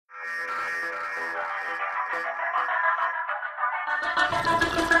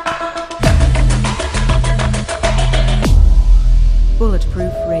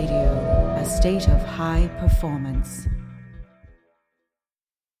Bulletproof Radio, a state of high performance.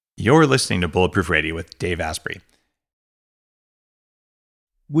 You're listening to Bulletproof Radio with Dave Asprey.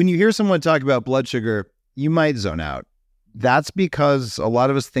 When you hear someone talk about blood sugar, you might zone out. That's because a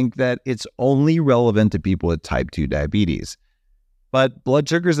lot of us think that it's only relevant to people with type 2 diabetes. But blood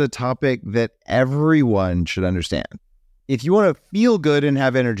sugar is a topic that everyone should understand. If you want to feel good and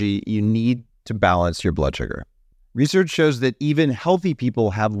have energy, you need to balance your blood sugar. Research shows that even healthy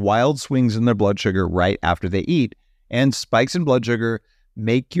people have wild swings in their blood sugar right after they eat, and spikes in blood sugar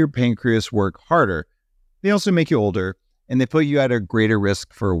make your pancreas work harder. They also make you older, and they put you at a greater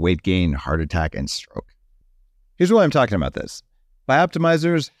risk for weight gain, heart attack, and stroke. Here's why I'm talking about this.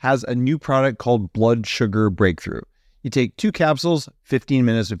 Bioptimizers has a new product called Blood Sugar Breakthrough. You take 2 capsules 15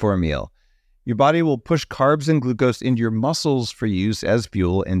 minutes before a meal. Your body will push carbs and glucose into your muscles for use as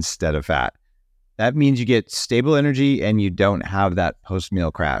fuel instead of fat. That means you get stable energy and you don't have that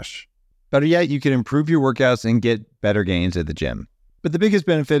post-meal crash. Better yet, you can improve your workouts and get better gains at the gym. But the biggest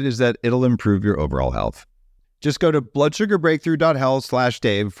benefit is that it'll improve your overall health. Just go to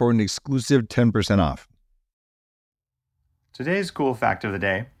bloodsugarbreakthrough.health/Dave for an exclusive 10% off. Today's cool fact of the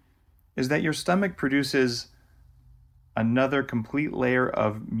day is that your stomach produces another complete layer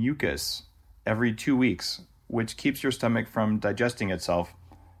of mucus every 2 weeks, which keeps your stomach from digesting itself,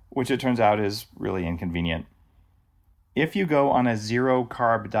 which it turns out is really inconvenient. If you go on a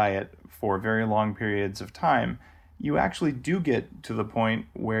zero-carb diet for very long periods of time, you actually do get to the point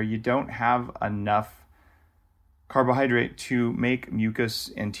where you don't have enough carbohydrate to make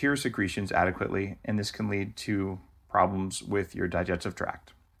mucus and tear secretions adequately, and this can lead to problems with your digestive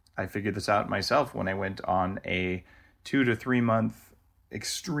tract. I figured this out myself when I went on a 2 to 3 month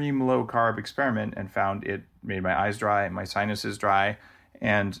extreme low carb experiment and found it made my eyes dry, my sinuses dry,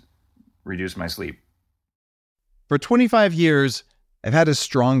 and reduced my sleep. For 25 years, I've had a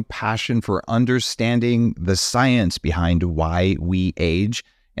strong passion for understanding the science behind why we age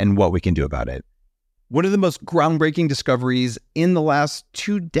and what we can do about it. One of the most groundbreaking discoveries in the last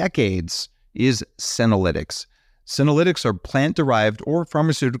 2 decades is senolytics. Senolytics are plant-derived or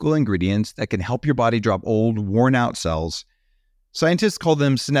pharmaceutical ingredients that can help your body drop old, worn-out cells. Scientists call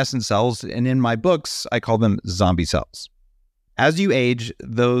them senescent cells, and in my books, I call them zombie cells. As you age,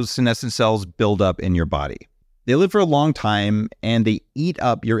 those senescent cells build up in your body. They live for a long time, and they eat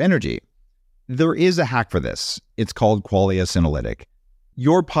up your energy. There is a hack for this. It's called Qualia Senolytic.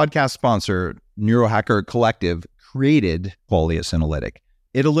 Your podcast sponsor, Neurohacker Collective, created Qualia Senolytic.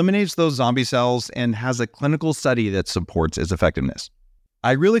 It eliminates those zombie cells and has a clinical study that supports its effectiveness.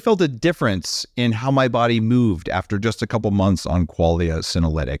 I really felt a difference in how my body moved after just a couple months on Qualia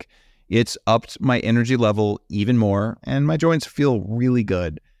Senolytic. It's upped my energy level even more, and my joints feel really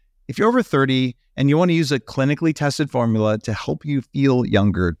good. If you're over 30 and you want to use a clinically tested formula to help you feel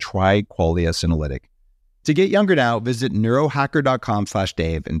younger, try Qualia Senolytic. To get younger now, visit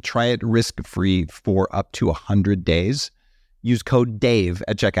neurohacker.com/Dave and try it risk-free for up to 100 days. Use code DAVE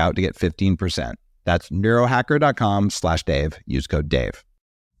at checkout to get 15%. That's neurohacker.com/Dave. Use code DAVE.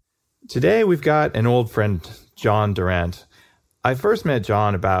 Today, we've got an old friend, John Durant. I first met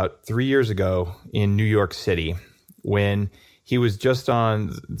John about 3 years ago in New York City when he was just on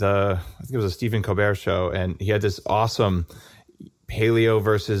I think it was a Stephen Colbert show, and he had this awesome Paleo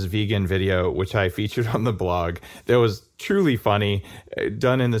versus vegan video, which I featured on the blog, that was truly funny,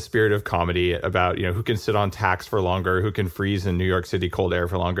 done in the spirit of comedy about, who can sit on tacks for longer, who can freeze in New York City cold air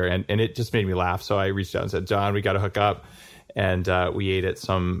for longer. And it just made me laugh. So I reached out and said, John, we got to hook up. And we ate at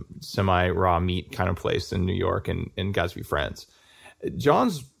some semi-raw meat kind of place in New York and got to be friends.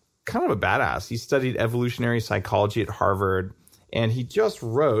 John's kind of a badass. He studied evolutionary psychology at Harvard, and he just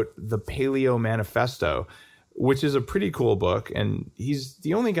wrote the Paleo Manifesto, which is a pretty cool book. And he's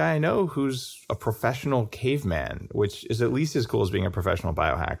the only guy I know who's a professional caveman, which is at least as cool as being a professional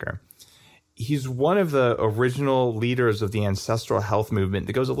biohacker. He's one of the original leaders of the ancestral health movement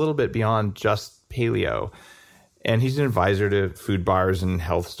that goes a little bit beyond just paleo. And he's an advisor to food bars and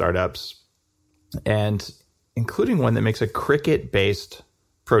health startups, and including one that makes a cricket-based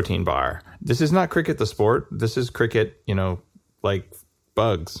protein bar. This is not cricket the sport. This is cricket, like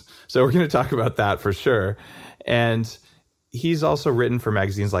bugs. So we're going to talk about that for sure. And he's also written for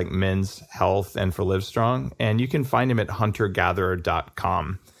magazines like Men's Health and for Livestrong. And you can find him at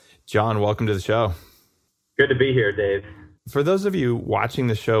huntergatherer.com. John, welcome to the show. Good to be here, Dave. For those of you watching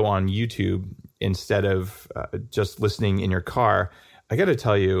the show on YouTube instead of just listening in your car, I got to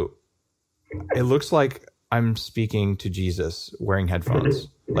tell you, it looks like I'm speaking to Jesus wearing headphones,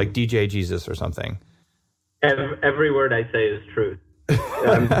 like DJ Jesus or something. Every word I say is truth.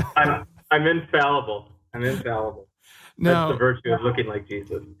 I'm infallible. I'm infallible. Now, that's the virtue of looking like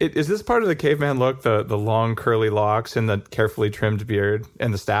Jesus. Is this part of the caveman look, the long curly locks and the carefully trimmed beard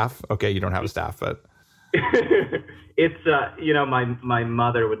and the staff? Okay, you don't have a staff, but it's my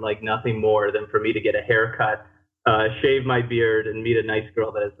mother would like nothing more than for me to get a haircut, shave my beard, and meet a nice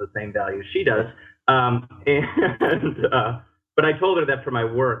girl that has the same values she does. But I told her that for my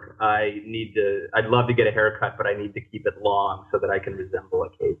work, I'd love to get a haircut, but I need to keep it long so that I can resemble a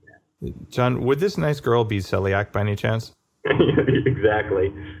caveman. John, would this nice girl be celiac by any chance?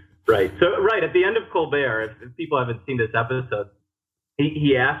 Exactly. Right. So, at the end of Colbert, if people haven't seen this episode,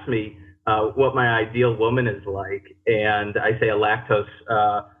 he asked me what my ideal woman is like, and I say a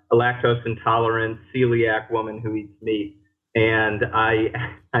lactose intolerant celiac woman who eats meat. And I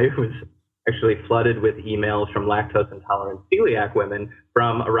was actually flooded with emails from lactose intolerant celiac women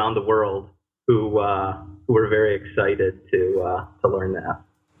from around the world who were very excited to learn that.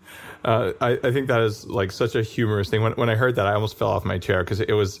 I think that is like such a humorous thing. When I heard that, I almost fell off my chair because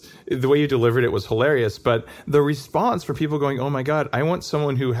it was the way you delivered it was hilarious. But the response for people going, "Oh my God, I want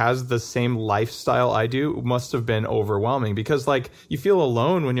someone who has the same lifestyle I do," must have been overwhelming because like you feel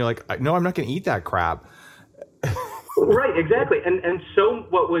alone when you're like, "No, I'm not going to eat that crap." Right, exactly. And so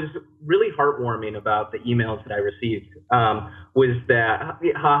what was really heartwarming about the emails that I received was that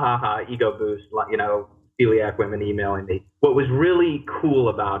ego boost, celiac women emailing me. What was really cool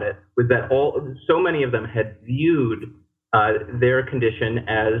about it was that so many of them had viewed their condition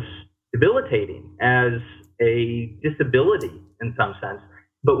as debilitating, as a disability in some sense.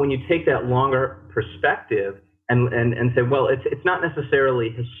 But when you take that longer perspective and say, well, it's not necessarily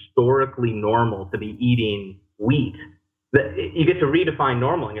historically normal to be eating wheat, you get to redefine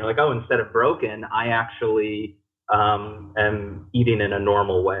normal, and you're like, oh, instead of broken, I actually am eating in a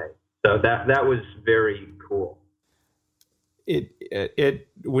normal way. So that was very cool. It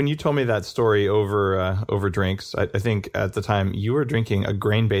when you told me that story over drinks, I think at the time you were drinking a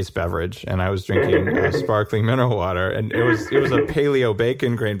grain-based beverage and I was drinking sparkling mineral water, and it was a paleo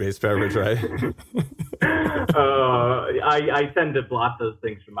bacon grain-based beverage, right? I tend to blot those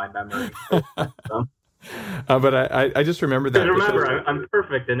things from my memory. But I just remember that. Remember, I'm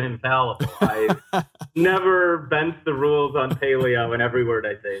perfect and infallible. I never bent the rules on paleo, and every word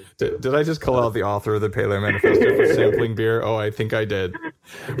I say. Did I just call out the author of the Paleo Manifesto for sampling beer? Oh, I think I did.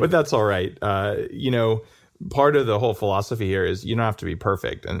 But that's all right. Part of the whole philosophy here is you don't have to be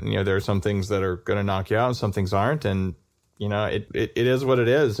perfect, and there are some things that are going to knock you out, and some things aren't, and it is what it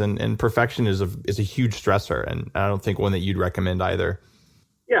is, and perfection is a huge stressor, and I don't think one that you'd recommend either.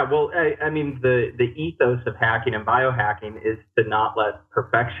 Yeah, well, I mean, the ethos of hacking and biohacking is to not let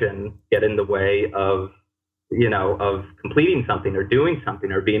perfection get in the way of completing something or doing something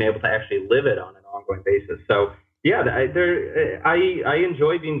or being able to actually live it on an ongoing basis. So, yeah, I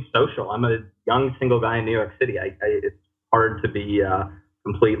enjoy being social. I'm a young single guy in New York City. It's hard to be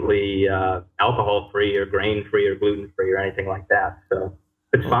completely alcohol-free or grain-free or gluten-free or anything like that. So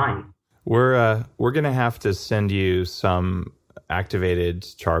it's fine. We're going to have to send you some activated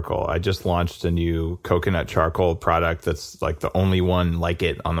charcoal. I just launched a new coconut charcoal product that's like the only one like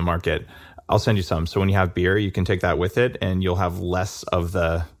it on the market. I'll send you some. So when you have beer, you can take that with it and you'll have less of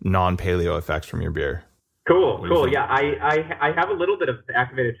the non-paleo effects from your beer. Cool. Yeah, I have a little bit of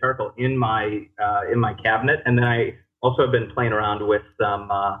activated charcoal in my cabinet, and then I also have been playing around with some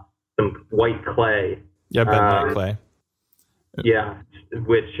white clay. Yeah, bentonite clay. Yeah,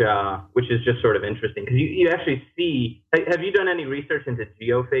 which is just sort of interesting because you actually see. Have you done any research into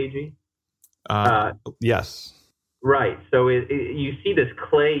geophagy? Yes. Right. So you see this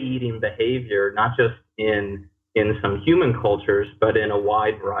clay-eating behavior not just in some human cultures, but in a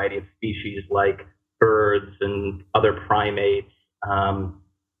wide variety of species like birds and other primates, and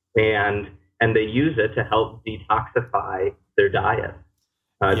they use it to help detoxify their diet.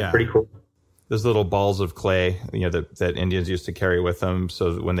 It's pretty cool. Those little balls of clay, that Indians used to carry with them,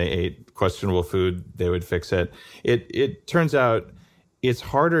 so when they ate questionable food, they would fix it. It turns out it's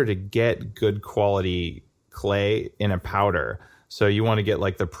harder to get good quality clay in a powder. So you want to get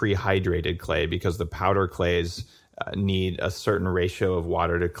like the pre-hydrated clay because the powder clays need a certain ratio of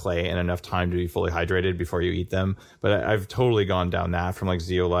water to clay and enough time to be fully hydrated before you eat them. But I've totally gone down that from like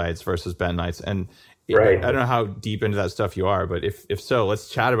zeolites versus bentonites. And right. I don't know how deep into that stuff you are, but if so, let's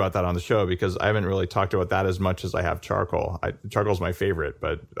chat about that on the show because I haven't really talked about that as much as I have charcoal. Charcoal's my favorite,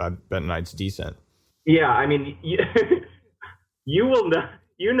 but bentonite's decent. Yeah, I mean, you will know.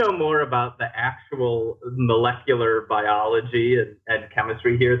 You know more about the actual molecular biology and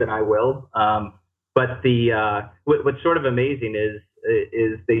chemistry here than I will. But what's sort of amazing is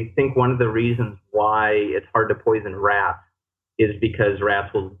they think one of the reasons why it's hard to poison rats is because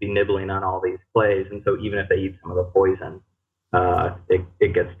rats will be nibbling on all these clays, and so even if they eat some of the poison,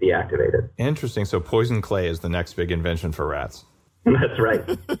 it gets deactivated. Interesting. So poison clay is the next big invention for rats. That's right.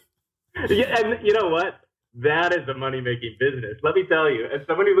 Yeah, and you know what? That is a money-making business. Let me tell you, as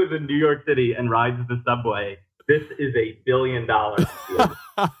someone who lives in New York City and rides the subway, this is a $1 billion idea.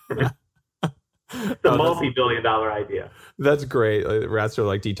 It's a multi-billion-dollar idea. That's great. Rats are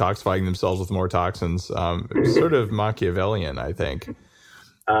like detoxifying themselves with more toxins. Sort of Machiavellian, I think.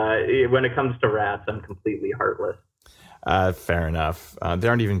 When it comes to rats, I'm completely heartless. Fair enough. They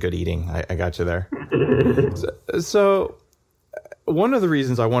aren't even good eating. I got you there. So one of the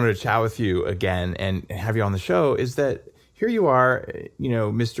reasons I wanted to chat with you again and have you on the show is that here you are,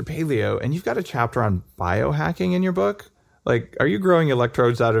 Mr. Paleo, and you've got a chapter on biohacking in your book. Like, are you growing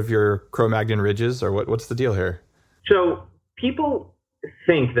electrodes out of your Cro-Magnon ridges, or what's the deal here? So people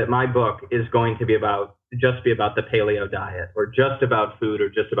think that my book is going to be about the paleo diet, or just about food, or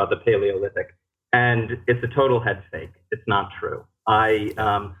just about the Paleolithic. And it's a total head fake. It's not true.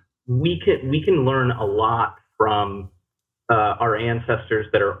 We can learn a lot from our ancestors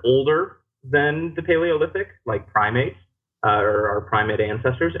that are older than the Paleolithic, like primates, or our primate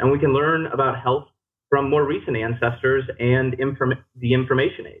ancestors, and we can learn about health from more recent ancestors and the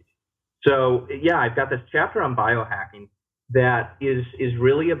information age. So yeah, I've got this chapter on biohacking that is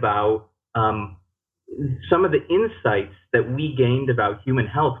really about some of the insights that we gained about human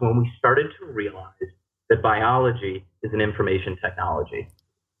health when we started to realize that biology is an information technology.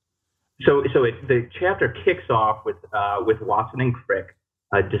 So the chapter kicks off with Watson and Crick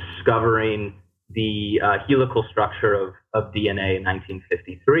discovering the helical structure of DNA in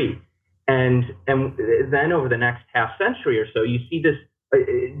 1953, and then over the next half century or so, you see this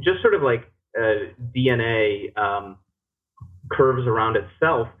just sort of like DNA curves around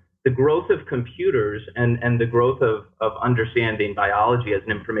itself. The growth of computers and the growth of understanding biology as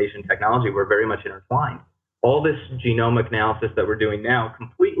an information technology were very much intertwined. All this genomic analysis that we're doing now,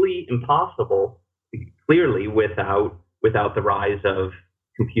 completely impossible, clearly, without the rise of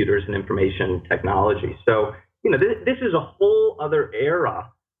computers and information technology. So, this is a whole other era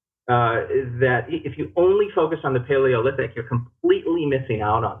that if you only focus on the Paleolithic, you're completely missing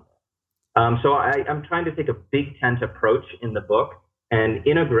out on. So I'm trying to take a big tent approach in the book and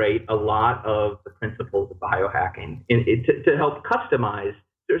integrate a lot of the principles of biohacking to help customize.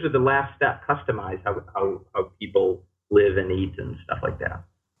 There's the last step, customize how people live and eat and stuff like that.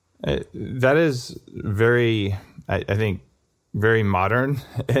 That is very, I think, very modern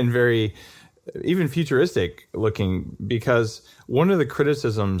and very even futuristic looking, because one of the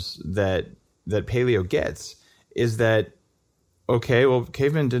criticisms that paleo gets is that, okay, well,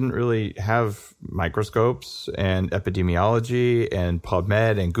 cavemen didn't really have microscopes and epidemiology and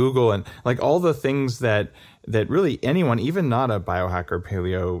PubMed and Google and like all the things that really anyone, even not a biohacker,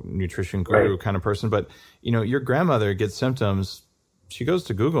 paleo nutrition guru kind of person, but your grandmother gets symptoms, she goes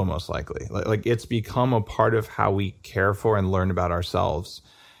to Google most likely. Like it's become a part of how we care for and learn about ourselves.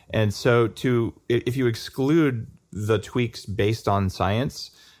 And so if you exclude the tweaks based on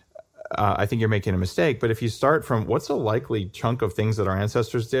science, I think you're making a mistake. But if you start from what's a likely chunk of things that our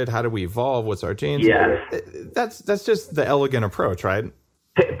ancestors did, how do we evolve, what's our genes? Yes. That's just the elegant approach, right?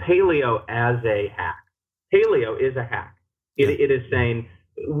 Paleo as a hack. Paleo is a hack. It is saying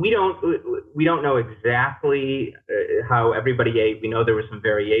we don't know exactly how everybody ate. We know there was some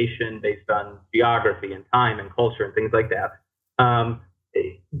variation based on geography and time and culture and things like that.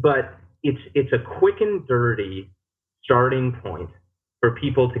 But it's a quick and dirty starting point for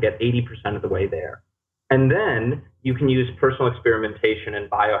people to get 80% of the way there. And then you can use personal experimentation and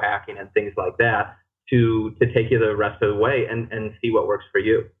biohacking and things like that to take you the rest of the way and see what works for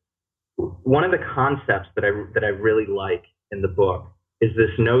you. One of the concepts that I really like in the book is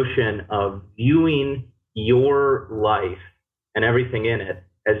this notion of viewing your life and everything in it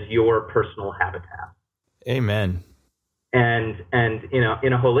as your personal habitat. Amen. And in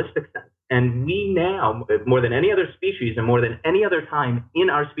a holistic sense. And we now, more than any other species and more than any other time in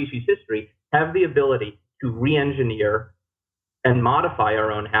our species history, have the ability to re-engineer and modify our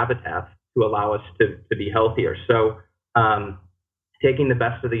own habitats to allow us to be healthier. So taking the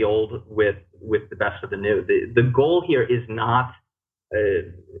best of the old with the best of the new. The goal here is not,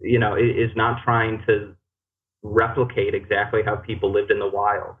 is not trying to replicate exactly how people lived in the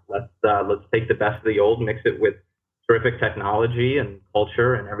wild. Let's take the best of the old, mix it with terrific technology and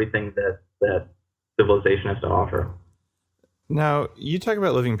culture and everything that civilization has to offer. Now, you talk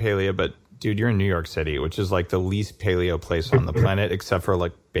about living paleo, but dude, you're in New York City, which is like the least paleo place on the planet, except for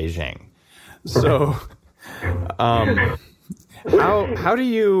like Beijing. So, how do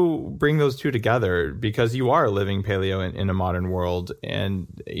you bring those two together? Because you are living paleo in a modern world, and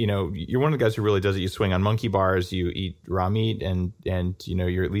you're one of the guys who really does it. You swing on monkey bars, you eat raw meat, and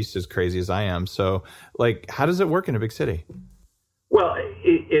you're at least as crazy as I am. So, how does it work in a big city? Well,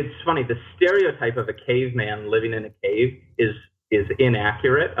 it's funny. The stereotype of a caveman living in a cave is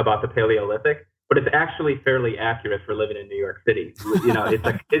inaccurate about the Paleolithic, but it's actually fairly accurate for living in New York City.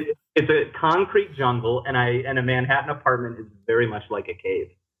 It's a concrete jungle, and a Manhattan apartment is very much like a cave.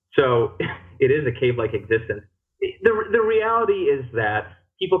 So it is a cave-like existence. The reality is that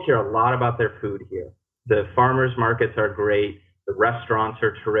people care a lot about their food here. The farmers markets are great. The restaurants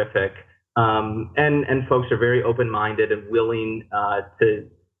are terrific. And folks are very open-minded and willing to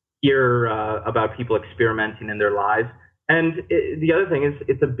hear about people experimenting in their lives. And the other thing is,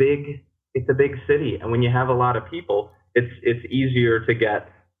 it's a big city, and when you have a lot of people, it's easier to get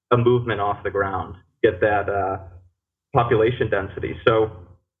a movement off the ground, get that population density. So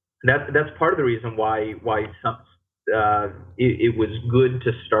that's part of the reason why it was good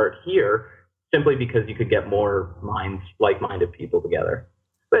to start here, simply because you could get more like-minded people together.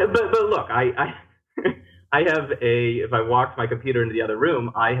 But look, I have if I walked my computer into the other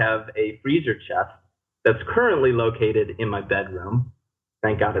room, I have a freezer chest that's currently located in my bedroom.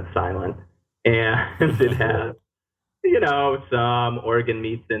 Thank God it's silent. And it has, some organ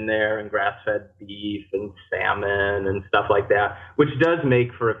meats in there and grass-fed beef and salmon and stuff like that, which does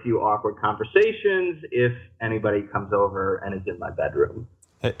make for a few awkward conversations if anybody comes over and is in my bedroom.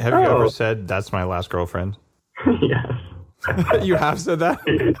 Have you ever said, "That's my last girlfriend"? Yes. You have said that?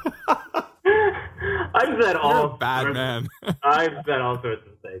 I've said all. You're a bad man. I've said all sorts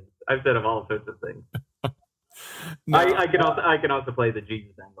of things. I've said all sorts of things. No. I can also play the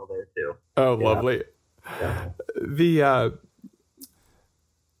Jesus angle there too. Oh, yeah. Lovely. Yeah.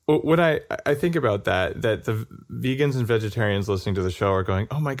 When I think about that the vegans and vegetarians listening to the show are going,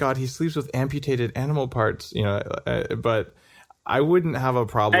 "Oh my God, he sleeps with amputated animal parts," but I wouldn't have a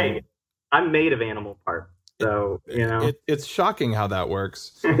problem. Hey, I'm made of animal parts. So, it's shocking how that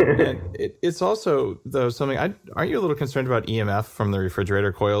works. And it's also, though, something, aren't you a little concerned about EMF from the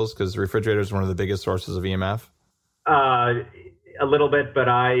refrigerator coils? Because the refrigerator is one of the biggest sources of EMF. A little bit, but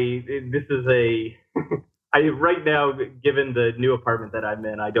right now, given the new apartment that I'm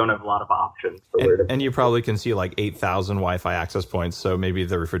in, I don't have a lot of options. And you probably can see 8,000 Wi-Fi access points, so maybe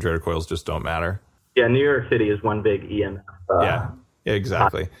the refrigerator coils just don't matter. Yeah, New York City is one big EMF. Yeah,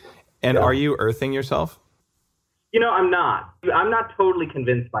 exactly. And are you earthing yourself? I'm not. I'm not totally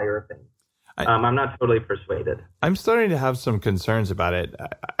convinced by earthing. I'm not totally persuaded. I'm starting to have some concerns about it.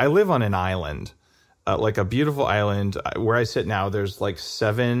 I live on an island, a beautiful island. Where I sit now, there's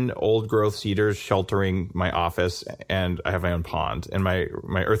 7 old growth cedars sheltering my office, and I have my own pond. And my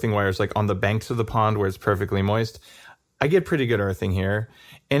earthing wire is on the banks of the pond where it's perfectly moist. I get pretty good earthing here,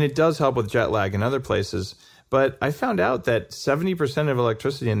 and it does help with jet lag in other places. But I found out that 70% of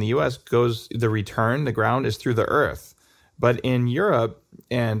electricity in the U.S. the ground is through the earth. But in Europe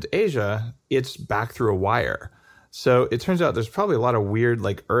and Asia, it's back through a wire. So it turns out there's probably a lot of weird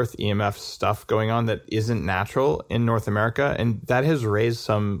earth EMF stuff going on that isn't natural in North America. And that has raised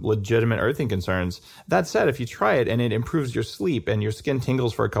some legitimate earthing concerns. That said, if you try it and it improves your sleep and your skin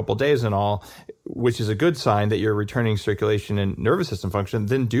tingles for a couple days and all, which is a good sign that you're returning circulation and nervous system function,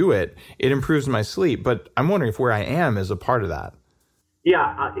 then do it. It improves my sleep. But I'm wondering if where I am is a part of that. Yeah,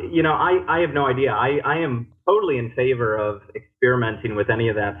 I have no idea. I am totally in favor of experimenting with any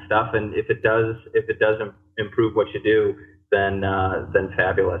of that stuff, and if it does improve what you do, then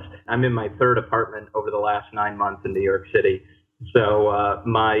fabulous. I'm in my 3rd apartment over the last 9 months in New York City, so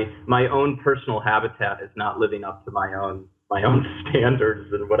my own personal habitat is not living up to my own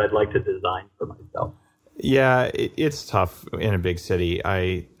standards and what I'd like to design for myself. Yeah, it's tough in a big city.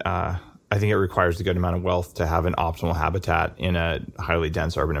 I think it requires a good amount of wealth to have an optimal habitat in a highly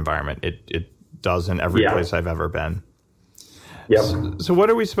dense urban environment. It does in every place I've ever been. Yep. So what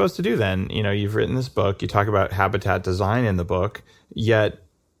are we supposed to do then? You've written this book. You talk about habitat design in the book, yet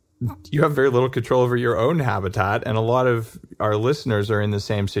you have very little control over your own habitat. And a lot of our listeners are in the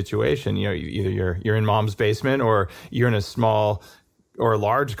same situation. Either you're in mom's basement or you're in a small or a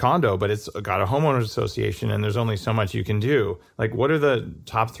large condo, but it's got a homeowners association and there's only so much you can do. What are the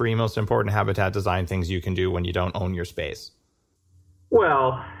top 3 most important habitat design things you can do when you don't own your space?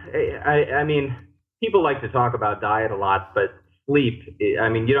 Well, I mean, people like to talk about diet a lot, but sleep,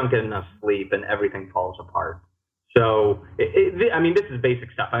 you don't get enough sleep and everything falls apart. So, this is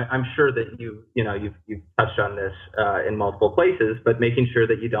basic stuff. I'm sure that you've touched on this in multiple places, but making sure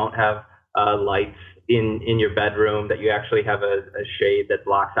that you don't have lights in your bedroom, that you actually have a shade that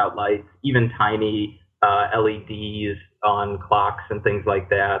blocks out lights, even tiny LEDs on clocks and things like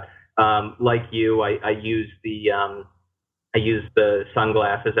that. Like you, I use the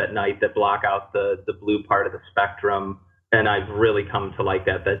sunglasses at night that block out the blue part of the spectrum, and I've really come to like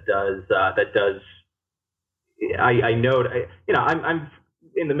that. I know, I'm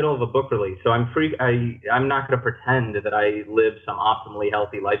in the middle of a book release, so I'm not going to pretend that I live some optimally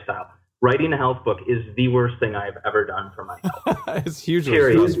healthy lifestyle. Writing a health book is the worst thing I've ever done for my health. It's hugely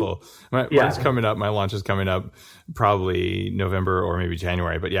stressful. Mine's coming up. My launch is coming up probably November or maybe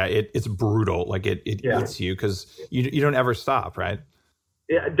January. But yeah, it's brutal. Like it eats you because you don't ever stop, right?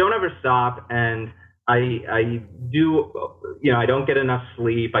 Yeah, don't ever stop. And I do, I don't get enough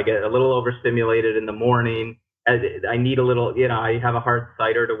sleep. I get a little overstimulated in the morning. I need a little, I have a hard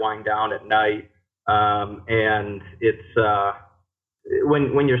cider to wind down at night. And it's,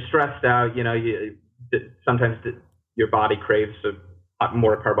 when you're stressed out, sometimes your body craves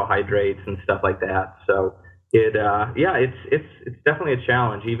more carbohydrates and stuff like that. So it's definitely a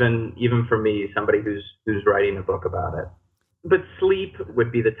challenge, even for me, somebody who's writing a book about it. But sleep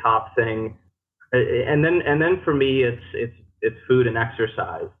would be the top thing, and then for me, it's food and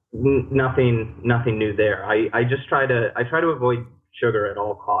exercise. Nothing new there. I try to avoid sugar at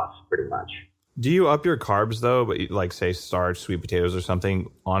all costs, pretty much. Do you up your carbs though, but like say starch, sweet potatoes or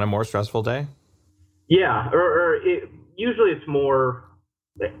something on a more stressful day? Yeah, or usually it's more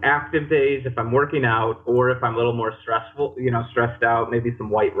active days if I'm working out, or if I'm a little more stressed out, maybe some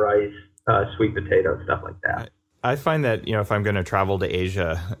white rice, sweet potatoes, stuff like that. I find that, if I'm going to travel to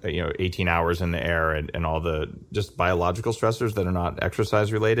Asia, 18 hours in the air and all the just biological stressors that are not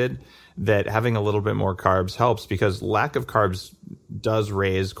exercise related, that having a little bit more carbs helps, because lack of carbs does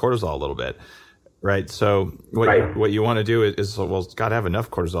raise cortisol a little bit. Right. So what you want to do is, well, it's got to have enough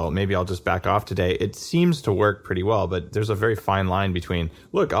cortisol. Maybe I'll just back off today. It seems to work pretty well, but there's a very fine line between,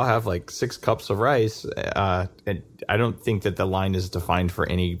 look, I'll have like 6 cups of rice. And I don't think that the line is defined for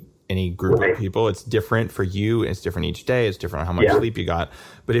any group of people. It's different for you. It's different each day. It's different on how much sleep you got.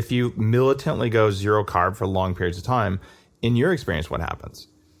 But if you militantly go 0 carb for long periods of time, in your experience, what happens?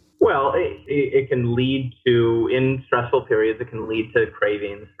 Well, it can lead to, in stressful periods, it can lead to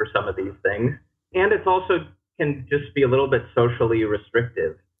cravings for some of these things. And it's also can just be a little bit socially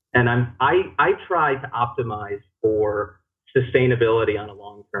restrictive. And I try to optimize for sustainability on a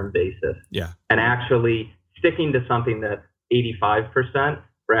long-term basis. Yeah. And actually sticking to something that's 85%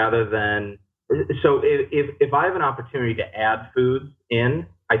 rather than, so if I have an opportunity to add foods in,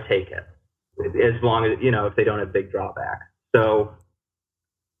 I take it, as long as, if they don't have big drawbacks. So,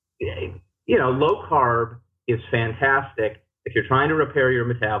 low carb is fantastic if you're trying to repair your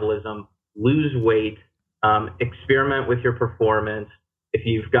metabolism, lose weight, experiment with your performance. If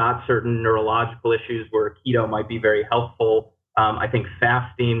you've got certain neurological issues where keto might be very helpful, I think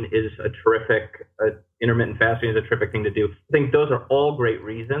fasting is intermittent fasting is a terrific thing to do. I think those are all great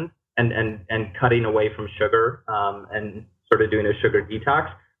reasons, and cutting away from sugar, and sort of doing a sugar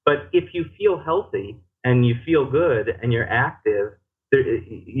detox. But if you feel healthy and you feel good and you're active,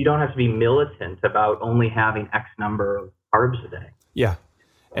 you don't have to be militant about only having X number of carbs a day. Yeah.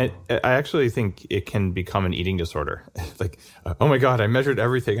 And I actually think it can become an eating disorder. Like, oh my God, I measured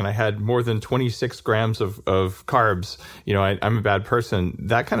everything and I had more than 26 grams of carbs. I'm a bad person.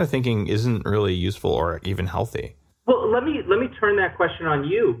 That kind of thinking isn't really useful or even healthy. Well, let me turn that question on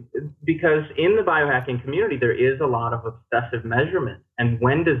you, because in the biohacking community, there is a lot of obsessive measurement. And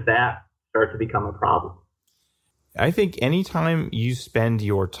when does that start to become a problem? I think anytime you spend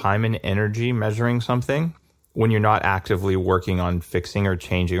your time and energy measuring something, when you're not actively working on fixing or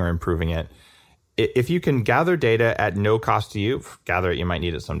changing or improving it, if you can gather data at no cost to you, gather it, you might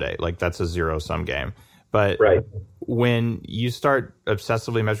need it someday. Like, that's a zero-sum game. But when you start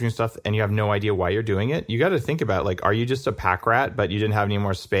obsessively measuring stuff and you have no idea why you're doing it, you got to think about, like, are you just a pack rat, but you didn't have any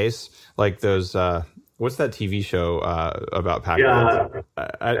more space? Like those, what's that TV show about pack rats?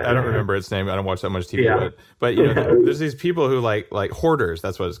 I don't remember its name. I don't watch that much TV, but there's these people who like hoarders.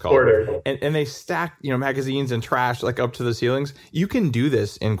 That's what it's called. Hoarders. And they stack, magazines and trash like up to the ceilings. You can do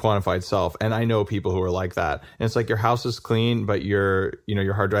this in Quantified Self. And I know people who are like that. And it's like your house is clean, but your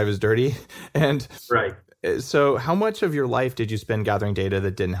hard drive is dirty. And so how much of your life did you spend gathering data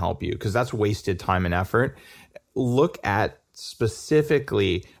that didn't help you? Because that's wasted time and effort. Look at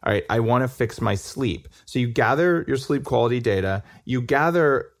specifically, all right, I want to fix my sleep. So you gather your sleep quality data, you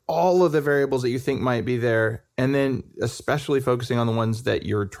gather all of the variables that you think might be there, and then especially focusing on the ones that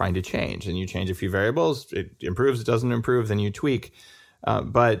you're trying to change. And you change a few variables, it improves, it doesn't improve, then you tweak.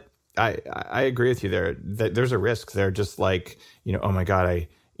 But I agree with you there that there's a risk there, just like, oh my God,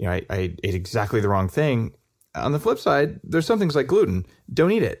 I ate exactly the wrong thing. On the flip side, there's some things like gluten.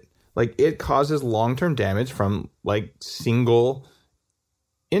 Don't eat it. Like, it causes long-term damage from like single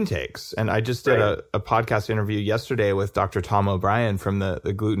intakes. And I just did a podcast interview yesterday with Dr. Tom O'Brien from the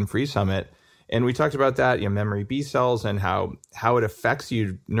Gluten-Free Summit. And we talked about that, memory B cells and how it affects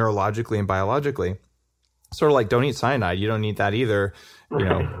you neurologically and biologically. Sort of like, don't eat cyanide. You don't need that either.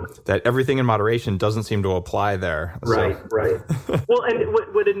 That everything in moderation doesn't seem to apply there. Right. Well, and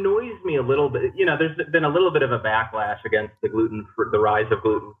what annoys me a little bit, there's been a little bit of a backlash against the rise of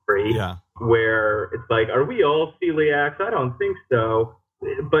gluten-free, where it's like, are we all celiacs? I don't think so.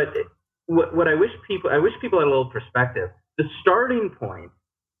 But what I wish people had a little perspective. The starting point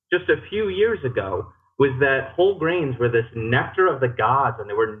just a few years ago was that whole grains were this nectar of the gods, and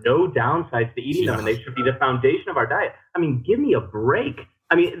there were no downsides to eating them, and they should be the foundation of our diet. I mean, give me a break.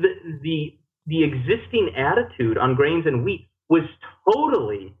 I mean, the existing attitude on grains and wheat was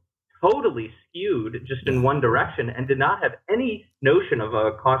totally skewed just in one direction, and did not have any notion of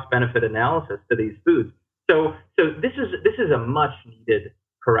a cost-benefit analysis to these foods. So this is a much needed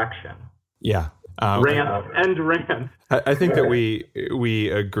correction. Yeah. Rant. I think that we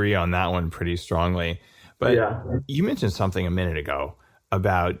agree on that one pretty strongly. But you mentioned something a minute ago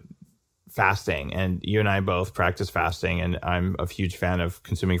about fasting, and you and I both practice fasting, and I'm a huge fan of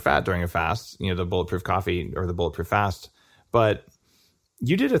consuming fat during a fast, the bulletproof coffee or the bulletproof fast. But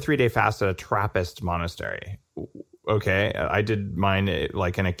you did a 3-day fast at a Trappist monastery. Okay, I did mine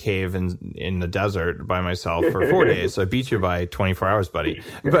like in a cave in the desert by myself for 4 days. So I beat you by 24 hours, buddy.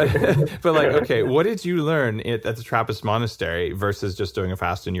 But like, okay, what did you learn at the Trappist monastery versus just doing a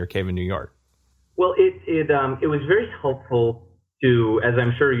fast in your cave in New York? Well, it was very helpful to, as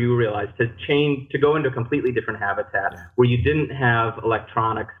I'm sure you realize, to go into a completely different habitat where you didn't have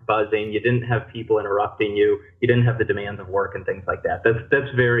electronics buzzing, you didn't have people interrupting you, you didn't have the demands of work and things like that. That's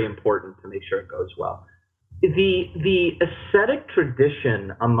very important to make sure it goes well. The ascetic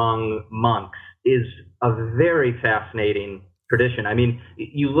tradition among monks is a very fascinating tradition. I mean,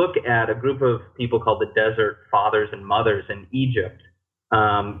 you look at a group of people called the Desert Fathers and Mothers in Egypt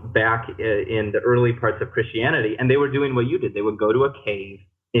back in the early parts of Christianity, and they were doing what you did. They would go to a cave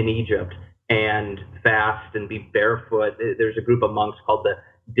in Egypt and fast and be barefoot. There's a group of monks called the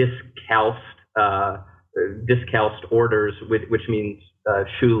discalced orders, which means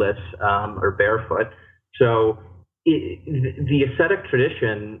shoeless or barefoot. So the ascetic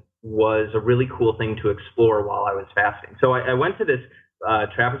tradition was a really cool thing to explore while I was fasting. So I went to this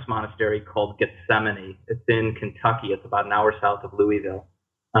Trappist monastery called Gethsemane. It's in Kentucky. It's about an hour south of Louisville.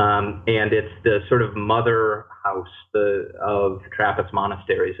 And it's the sort of mother house of Trappist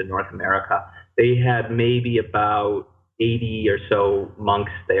monasteries in North America. They had maybe about 80 or so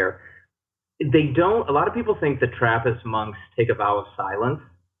monks there. A lot of people think that Trappist monks take a vow of silence.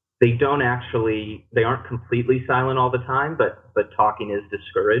 They aren't completely silent all the time, but talking is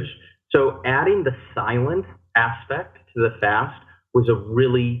discouraged. So adding the silent aspect to the fast was a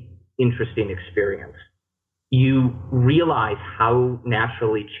really interesting experience. You realize how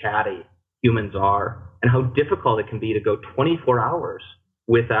naturally chatty humans are and how difficult it can be to go 24 hours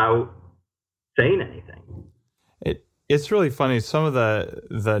without saying anything. It's really funny. Some of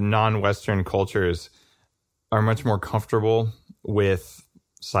the non-Western cultures are much more comfortable with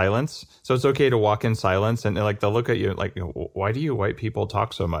silence, so it's okay to walk in silence, and like they'll look at you like, why do you white people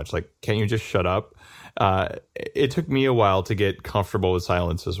talk so much? Like, can't you just shut up? It took me a while to get comfortable with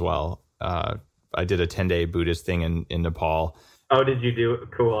silence as well. I did a 10-day Buddhist thing in Nepal. Oh, did you do it?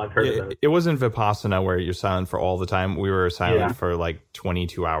 Cool. I've heard of it. It wasn't Vipassana where you're silent for all the time. We were silent for like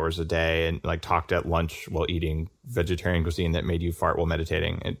 22 hours a day, and like talked at lunch while eating vegetarian cuisine that made you fart while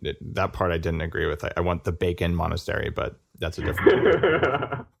meditating. That part I didn't agree with. I want the bacon monastery, but that's a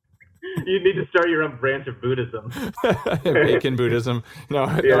different You need to start your own branch of Buddhism. Bacon Buddhism. No,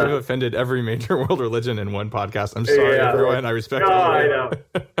 I've offended every major world religion in one podcast. I'm sorry, everyone. I respect all of you. I know.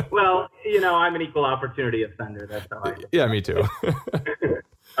 Well, I'm an equal opportunity offender. That's how I do. Yeah, me too.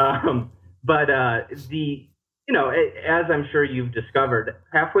 But as I'm sure you've discovered,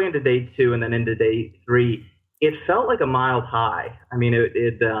 halfway into day 2 and then into day 3, it felt like a mild high. I mean,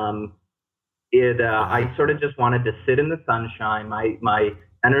 I sort of just wanted to sit in the sunshine. My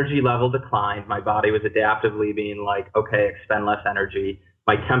energy level declined. My body was adaptively being like, okay, expend less energy.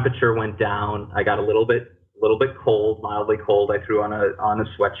 My temperature went down. I got a little bit cold, mildly cold. I threw on a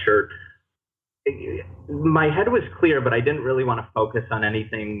sweatshirt. My head was clear, but I didn't really want to focus on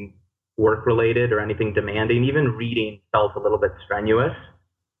anything work related or anything demanding. Even reading felt a little bit strenuous.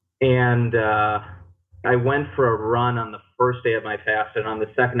 And I went for a run on the first day of my fast, and on the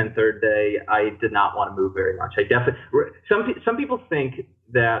second and third day, I did not want to move very much. Some people think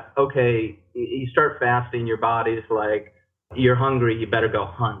that, okay, you start fasting, your body's like, you're hungry, you better go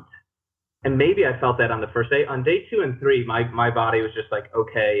hunt. And maybe I felt that on the first day. On day 2 and 3, my body was just like,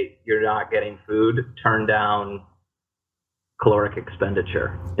 okay, you're not getting food, turn down caloric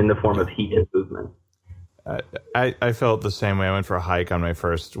expenditure in the form of heat and movement. I felt the same way. I went for a hike on my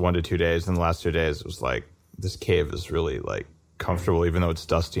first 1 to 2 days, and the last 2 days it was like, this cave is really like comfortable, even though it's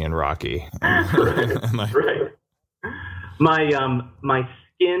dusty and rocky. Right. My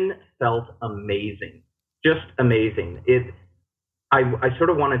skin felt amazing, just amazing. I sort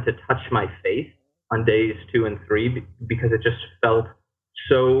of wanted to touch my face on days 2 and 3 because it just felt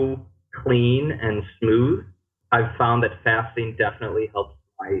so clean and smooth. I've found that fasting definitely helps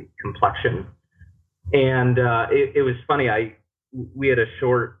my complexion. And it was funny. We had a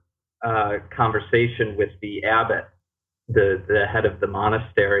short conversation with the abbot, the head of the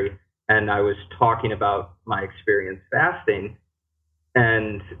monastery, and I was talking about my experience fasting,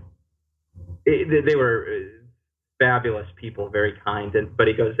 and they were fabulous people, very kind. But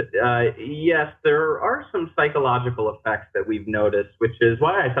he goes, yes, there are some psychological effects that we've noticed, which is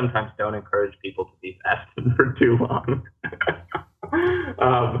why I sometimes don't encourage people to be fasting for too long.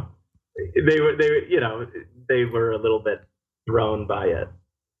 They were a little bit thrown by it.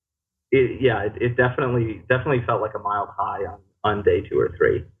 It definitely felt like a mild high on day 2 or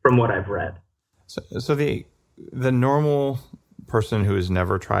 3 from what I've read. So the normal person who has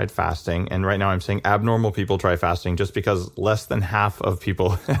never tried fasting, and right now I'm saying abnormal people try fasting just because less than half of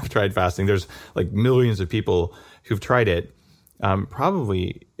people have tried fasting. There's like millions of people who've tried it.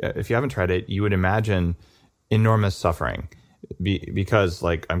 Probably, if you haven't tried it, you would imagine enormous suffering because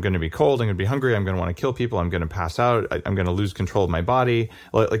like I'm going to be cold, I'm going to be hungry, I'm going to want to kill people, I'm going to pass out, I'm going to lose control of my body.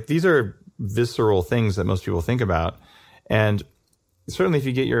 Like these are visceral things that most people think about. And certainly if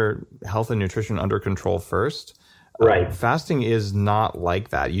you get your health and nutrition under control first, right. Fasting is not like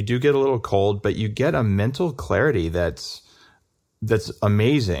that. You do get a little cold, but you get a mental clarity that's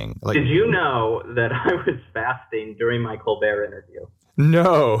amazing. Like, did you know that I was fasting during my Colbert interview?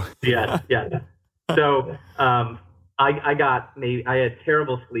 No. Yes. So I had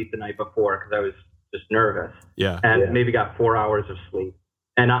terrible sleep the night before because I was just nervous. Yeah. And maybe got 4 hours of sleep.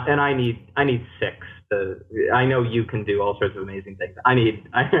 And I need 6. I know you can do all sorts of amazing things. I need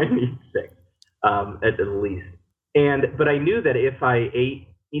 6 at the least. But I knew that if I ate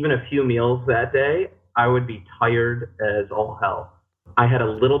even a few meals that day, I would be tired as all hell. I had a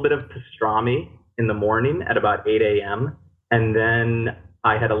little bit of pastrami in the morning at about 8 a.m. And then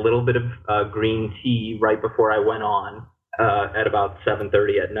I had a little bit of green tea right before I went on at about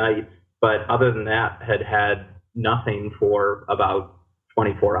 7:30 at night. But other than that, had nothing for about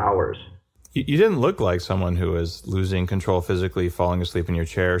 24 hours. You didn't look like someone who was losing control physically, falling asleep in your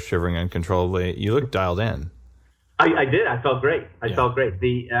chair, shivering uncontrollably. You looked dialed in. I did. I felt great. I felt great.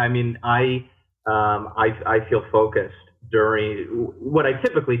 I feel focused during what I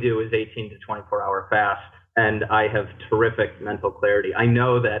typically do is 18 to 24 hour fast, and I have terrific mental clarity. I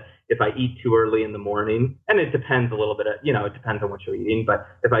know that if I eat too early in the morning, and it depends a little bit, it depends on what you're eating, but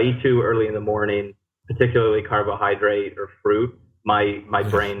if I eat too early in the morning, particularly carbohydrate or fruit, my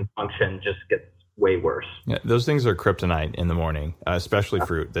brain function just gets way worse. Yeah, those things are kryptonite in the morning, especially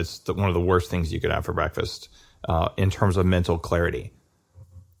fruit. That's one of the worst things you could have for breakfast. In terms of mental clarity.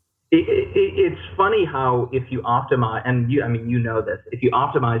 It's funny how if you optimize, and you know this, if you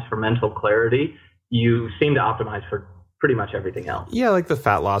optimize for mental clarity, you seem to optimize for pretty much everything else. Yeah, like the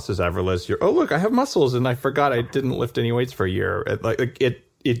fat loss is effortless. Look, I have muscles and I forgot I didn't lift any weights for a year.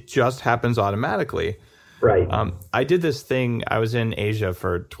 It just happens automatically. Right. I did this thing. I was in Asia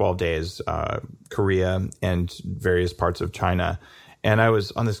for 12 days, Korea and various parts of China. And I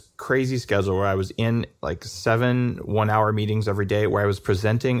was on this crazy schedule where I was in like 7 1-hour meetings every day where I was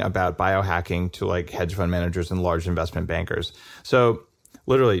presenting about biohacking to like hedge fund managers and large investment bankers. So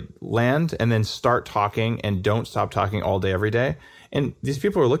literally land and then start talking and don't stop talking all day, every day. And these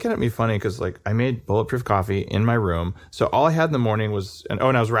people were looking at me funny because like I made bulletproof coffee in my room. So all I had in the morning was, and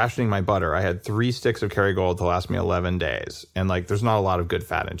I was rationing my butter. I had 3 sticks of Kerrygold to last me 11 days. And like, there's not a lot of good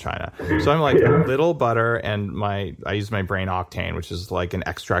fat in China. So I'm like little butter and I use my brain octane, which is like an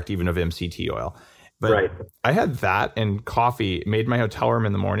extract even of MCT oil. But I had that and coffee, made my hotel room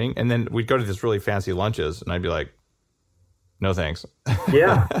in the morning. And then we'd go to this really fancy lunches and I'd be like, no, thanks.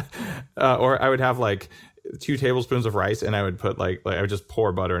 Yeah. Or I would have like 2 tablespoons of rice and I would put like I would just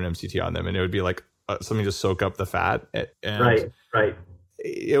pour butter and MCT on them and it would be like something to soak up the fat. And right.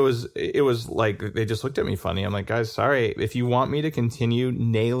 It was like they just looked at me funny. I'm like, guys, sorry. If you want me to continue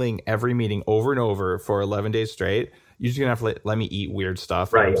nailing every meeting over and over for 11 days straight, you're just going to have to let me eat weird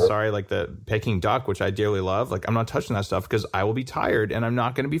stuff. Right. I'm sorry, like the Peking duck, which I dearly love, like I'm not touching that stuff because I will be tired and I'm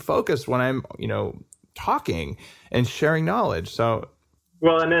not going to be focused when I'm, talking and sharing knowledge. So,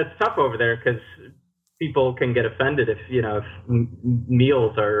 well, and it's tough over there because people can get offended if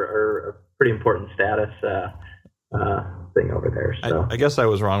meals are a pretty important status thing over there. So I guess I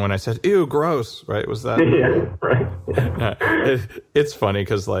was wrong when I said, ew, gross, right? Was that? Yeah, right. Yeah. It's funny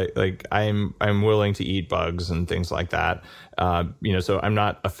because like I'm willing to eat bugs and things like that. So I'm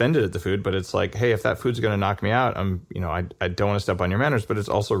not offended at the food, but it's like, hey, if that food's going to knock me out, I don't want to step on your manners, but it's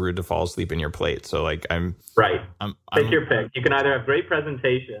also rude to fall asleep in your plate. So like I'm right. Take your pick. You can either have great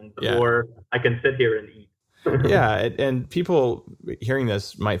presentations or I can sit here and eat. Yeah, and people hearing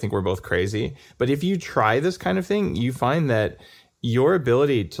this might think we're both crazy, but if you try this kind of thing, you find that your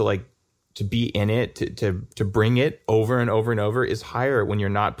ability to be in it, to bring it over and over and over is higher when you're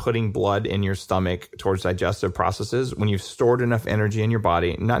not putting blood in your stomach towards digestive processes, when you've stored enough energy in your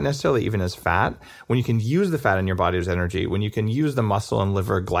body, not necessarily even as fat, when you can use the fat in your body as energy, when you can use the muscle and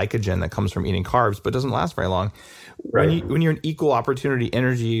liver glycogen that comes from eating carbs but doesn't last very long. Right. When you're an equal opportunity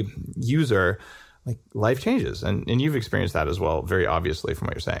energy user, like life changes, and you've experienced that as well, very obviously from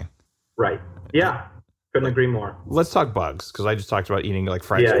what you're saying. Right. Yeah. Couldn't agree more. Let's talk bugs, because I just talked about eating like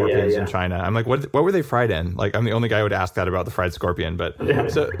fried scorpions in China. I'm like, what were they fried in? Like, I'm the only guy who would ask that about the fried scorpion. But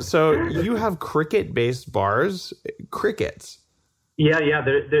so you have cricket-based bars, crickets. Yeah.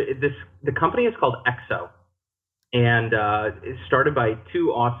 The company is called Exo, and it's started by two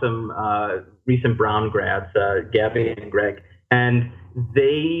awesome recent Brown grads, Gabby and Greg, and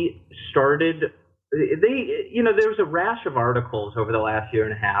they started. There was a rash of articles over the last year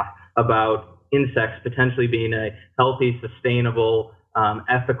and a half about insects potentially being a healthy, sustainable,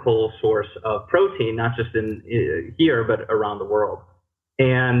 ethical source of protein, not just in here, but around the world.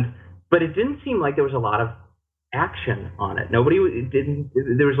 But it didn't seem like there was a lot of action on it. There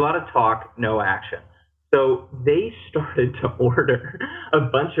was a lot of talk, no action. So they started to order a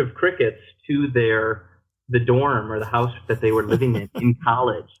bunch of crickets to the dorm or the house that they were living in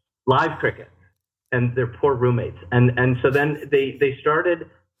college, live crickets, and their poor roommates. And so then they started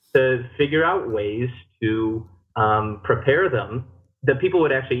to figure out ways to prepare them that people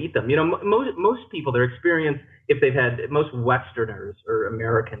would actually eat them. Most people, their experience, most Westerners or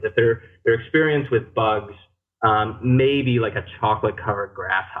Americans, if their experience with bugs, maybe like a chocolate-covered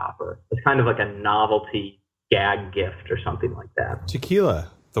grasshopper, it's kind of like a novelty gag gift or something like that.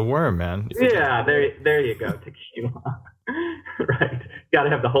 Tequila, the worm, man. Yeah, there you go, tequila. Right, got to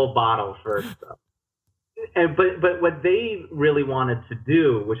have the whole bottle first. But what they really wanted to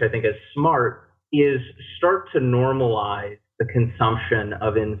do, which I think is smart, is start to normalize the consumption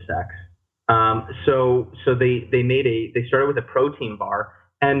of insects. So they started with a protein bar,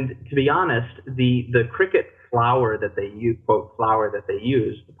 and to be honest, the cricket flour that they use, quote flour that they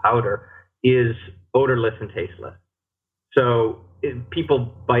use, the powder, is odorless and tasteless. So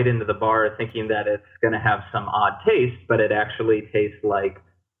people bite into the bar thinking that it's going to have some odd taste, but it actually tastes like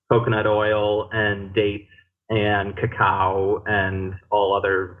coconut oil and dates and cacao and all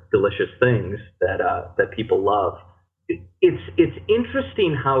other delicious things that people love. It's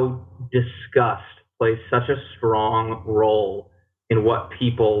interesting how disgust plays such a strong role in what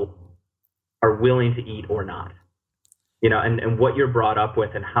people are willing to eat or not. And what you're brought up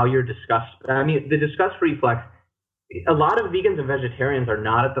with and how you're disgust. I mean, the disgust reflex, a lot of vegans and vegetarians are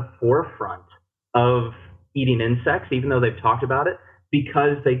not at the forefront of eating insects, even though they've talked about it,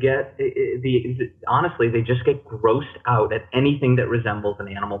 because they get honestly, they just get grossed out at anything that resembles an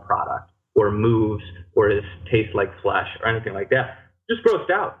animal product or moves or tastes like flesh or anything like that. Just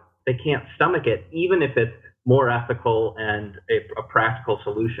grossed out. They can't stomach it, even if it's more ethical and a practical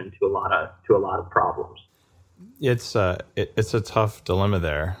solution to a lot of problems. It's a tough dilemma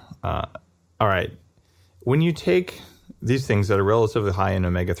there. All right, when you take these things that are relatively high in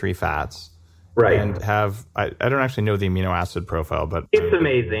omega-3 fats, right, and have I don't actually know the amino acid profile, but it's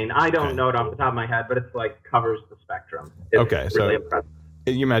amazing. I don't know it off the top of my head, but it's like covers the spectrum. It's really impressive.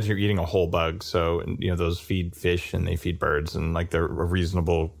 You imagine you're eating a whole bug, so those feed fish and they feed birds, and like they're a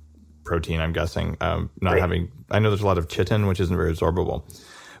reasonable protein, I'm guessing. I know there's a lot of chitin, which isn't very absorbable,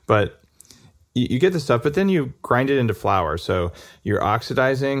 but you get this stuff, but then you grind it into flour. So you're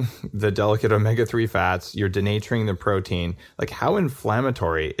oxidizing the delicate omega-3 fats, you're denaturing the protein. Like, how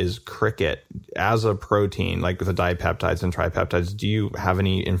inflammatory is cricket as a protein, like with the dipeptides and tripeptides? Do you have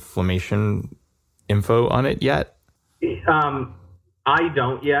any inflammation info on it yet? I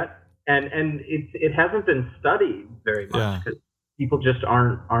don't yet. And it hasn't been studied very much because people just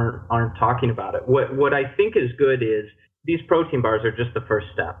aren't talking about it. What I think is good is these protein bars are just the first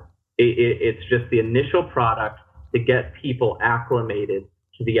step. It's just the initial product to get people acclimated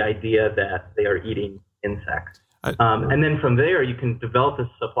to the idea that they are eating insects. And then from there, you can develop a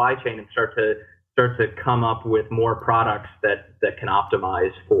supply chain and start to come up with more products that can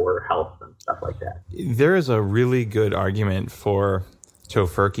optimize for health and stuff like that. There is a really good argument for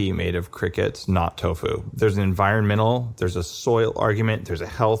tofurkey made of crickets, not tofu. There's an environmental, there's a soil argument, there's a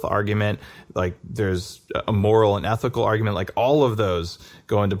health argument, like there's a moral and ethical argument, like all of those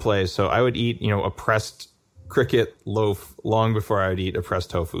go into play. So I would eat, a pressed cricket loaf long before I would eat a pressed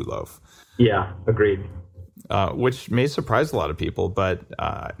tofu loaf. Yeah, agreed. Which may surprise a lot of people, but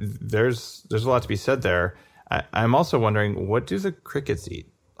there's a lot to be said there. I'm also wondering, what do the crickets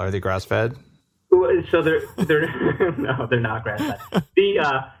eat? Are they grass-fed? So they're no, they're not grass-fed.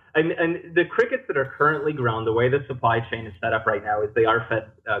 And the crickets that are currently grown, the way the supply chain is set up right now is they are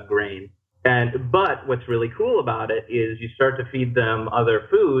fed grain. But what's really cool about it is you start to feed them other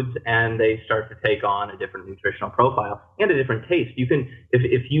foods, and they start to take on a different nutritional profile and a different taste. You can,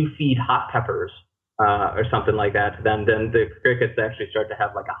 if you feed hot peppers or something like that to them, then the crickets actually start to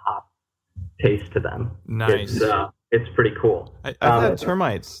have like a hot taste to them. Nice. It's pretty cool. I've had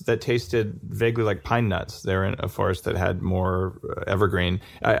termites that tasted vaguely like pine nuts. They're in a forest that had more evergreen.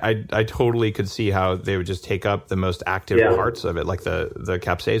 I totally could see how they would just take up the most active parts of it, like the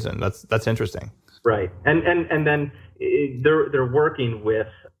capsaicin. That's interesting. Right, and then they're working with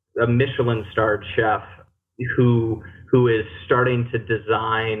a Michelin-starred chef who is starting to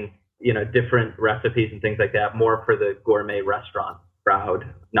design different recipes and things like that, more for the gourmet restaurant crowd,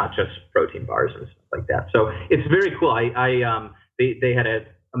 not just protein bars and stuff like that. So it's very cool. They had an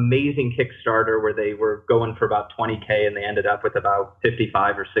amazing Kickstarter where they were going for about 20K and they ended up with about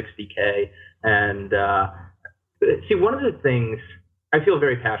 55 or 60K. And see, one of the things I feel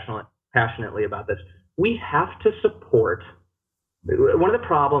very passionately about this, we have to support. One of the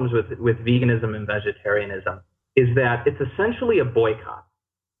problems with veganism and vegetarianism is that it's essentially a boycott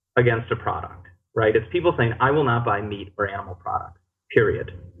against a product, right? It's people saying, I will not buy meat or animal products,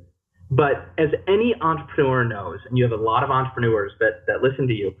 period. But as any entrepreneur knows, and you have a lot of entrepreneurs that listen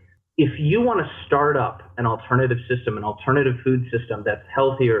to you, if you want to start up an alternative system, an alternative food system that's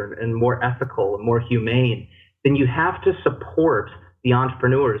healthier and more ethical and more humane, then you have to support the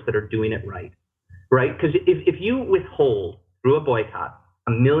entrepreneurs that are doing it right, right? Because if you withhold through a boycott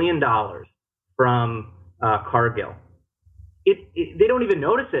 $1 million from Cargill, they don't even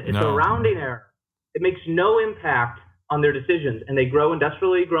notice it. It's a rounding error. It makes no impact on their decisions, and they grow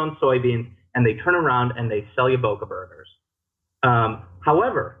industrially grown soybeans, and they turn around and they sell you Boca burgers.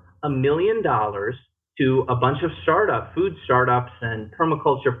 However, $1 million to a bunch of food startups and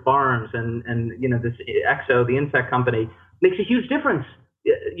permaculture farms and this Exo, the insect company, makes a huge difference.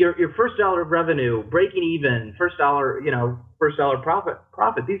 Your first dollar of revenue, breaking even, first dollar profit.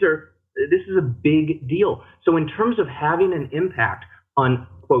 This is a big deal. So in terms of having an impact on,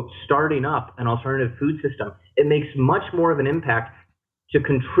 quote, starting up an alternative food system, it makes much more of an impact to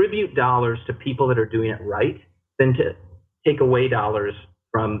contribute dollars to people that are doing it right than to take away dollars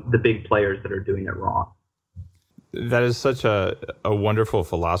from the big players that are doing it wrong. That is such a wonderful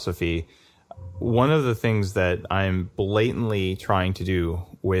philosophy. One of the things that I'm blatantly trying to do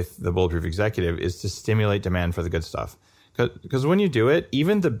with the Bulletproof Executive is to stimulate demand for the good stuff. Because when you do it,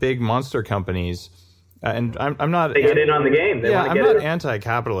 even the big monster companies, and I'm not... They get in on the game. I'm not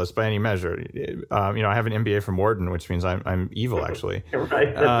anti-capitalist by any measure. I have an MBA from Wharton, which means I'm evil, actually.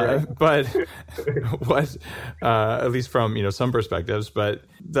 Right, that's right. But what, at least from some perspectives, but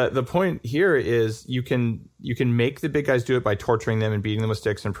the point here is you can make the big guys do it by torturing them and beating them with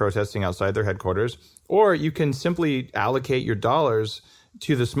sticks and protesting outside their headquarters, or you can simply allocate your dollars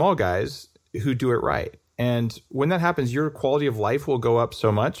to the small guys who do it right. And when that happens, your quality of life will go up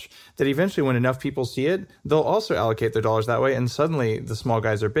so much that eventually when enough people see it, they'll also allocate their dollars that way. And suddenly the small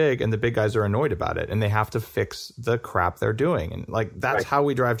guys are big and the big guys are annoyed about it and they have to fix the crap they're doing. And that's right. How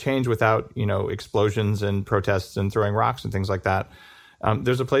we drive change without, explosions and protests and throwing rocks and things like that.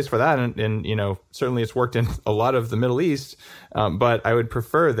 There's a place for that. And certainly it's worked in a lot of the Middle East. But I would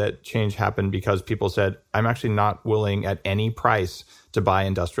prefer that change happen because people said, I'm actually not willing at any price to buy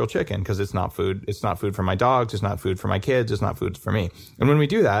industrial chicken because it's not food. It's not food for my dogs. It's not food for my kids. It's not food for me. And when we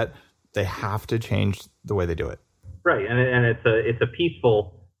do that, they have to change the way they do it. Right. And it's a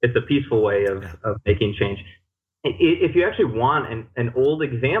peaceful way of making change. If you actually want an old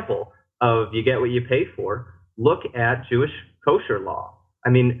example of you get what you pay for, look at Jewish kosher law. I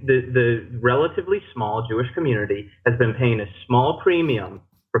mean, the relatively small Jewish community has been paying a small premium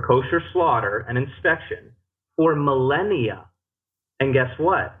for kosher slaughter and inspection for millennia. And guess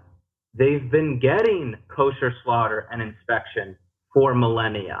what? They've been getting kosher slaughter and inspection for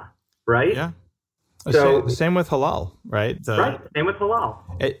millennia, right? Yeah. Same with halal, right? Right. Same with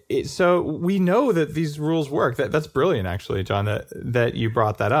halal. So we know that these rules work. That's brilliant, actually, John, that you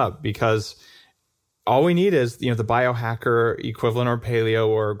brought that up, because all we need is, the biohacker equivalent, or paleo,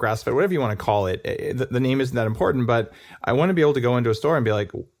 or grass-fed, whatever you want to call it. The name isn't that important, but I want to be able to go into a store and be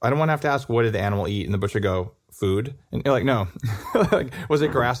like, I don't want to have to ask, what did the animal eat? And the butcher go, food. And you're like, no. Like, was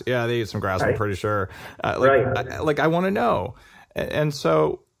it grass? Yeah, they ate some grass, I'm pretty sure. I want to know. And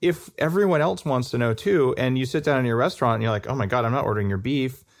so if everyone else wants to know too, and you sit down in your restaurant and you're like, oh my God, I'm not ordering your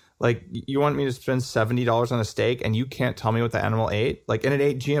beef. Like, you want me to spend $70 on a steak and you can't tell me what the animal ate? Like, and it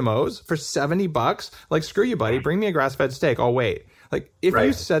ate GMOs for $70? Like, screw you, buddy. Bring me a grass-fed steak. I'll wait. Like, if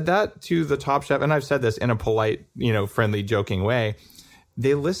you said that to the top chef, and I've said this in a polite, friendly, joking way,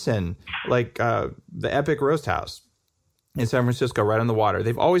 they listen. Like, the Epic Roast House in San Francisco, right on the water.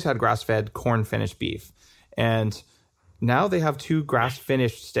 They've always had grass-fed, corn-finished beef. And now they have 2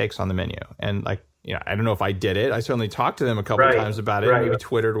 grass-finished steaks on the menu. And, like, I don't know if I did it. I certainly talked to them a couple of times about it, maybe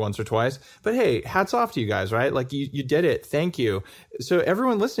Twittered once or twice. But hey, hats off to you guys, right? Like, you did it. Thank you. So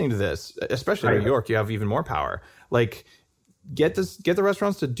everyone listening to this, especially in New York, you have even more power. Like, get the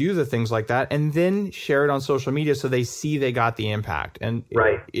restaurants to do the things like that, and then share it on social media so they see they got the impact. And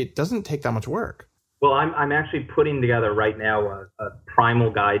it doesn't take that much work. Well, I'm actually putting together right now a primal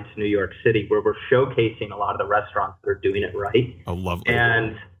guide to New York City, where we're showcasing a lot of the restaurants that are doing it right. Oh, lovely.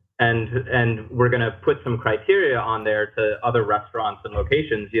 And we're going to put some criteria on there to other restaurants and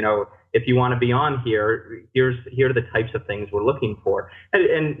locations. If you want to be on here, here are the types of things we're looking for,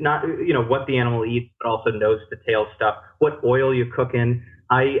 and not what the animal eats, but also nose to tail stuff, what oil you cook in.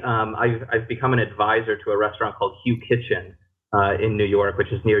 I've become an advisor to a restaurant called Hugh Kitchen in New York,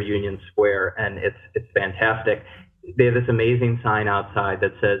 which is near Union Square, and it's fantastic. They have this amazing sign outside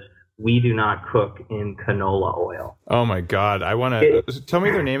that says, "We do not cook in canola oil." Oh my God. I want to tell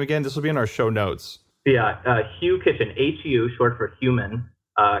me their name again. This will be in our show notes. Yeah. Hugh Kitchen, HU, short for human,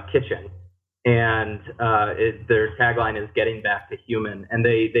 kitchen. And their tagline is "Getting Back to Human." And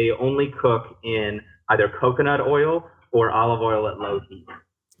they only cook in either coconut oil or olive oil at low heat.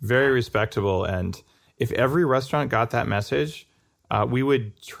 Very respectable. And if every restaurant got that message, we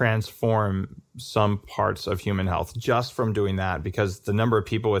would transform some parts of human health just from doing that, because the number of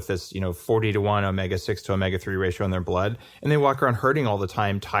people with this, 40-to-1 omega-6 to omega-3 ratio in their blood, and they walk around hurting all the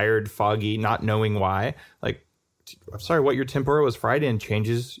time, tired, foggy, not knowing why. Like, I'm sorry, what your tempura was fried in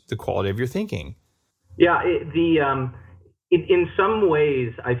changes the quality of your thinking. Yeah, in some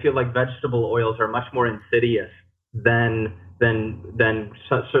ways, I feel like vegetable oils are much more insidious than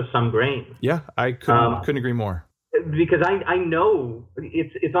some grains. Yeah, I couldn't agree more. Because I know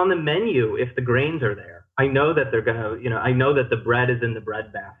it's on the menu if the grains are there. I know that they're gonna, I know that the bread is in the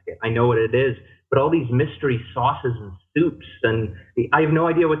bread basket. I know what it is. But all these mystery sauces and soups, and I have no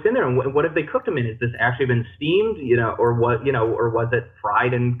idea what's in there. And what have they cooked them in? Has this actually been steamed, or what, or was it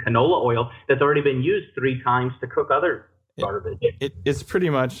fried in canola oil that's already been used 3 times to cook other garbage? It's pretty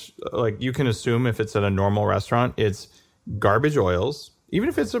much like, you can assume if it's at a normal restaurant, it's garbage oils, even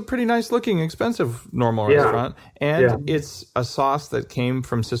if it's a pretty nice looking, expensive normal restaurant. And it's a sauce that came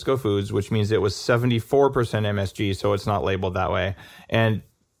from Cisco Foods, which means it was 74% MSG. So it's not labeled that way. And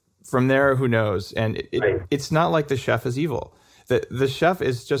from there, who knows? And it's not like the chef is evil. The chef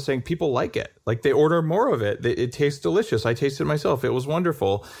is just saying people like it. Like, they order more of it. It tastes delicious. I tasted it myself. It was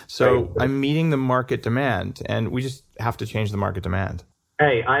wonderful. So I'm meeting the market demand, and we just have to change the market demand.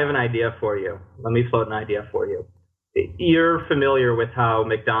 Hey, I have an idea for you. Let me float an idea for you. You're familiar with how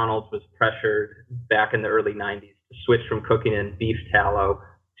McDonald's was pressured back in the early 90s to switch from cooking in beef tallow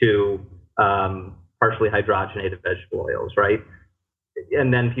to partially hydrogenated vegetable oils, right?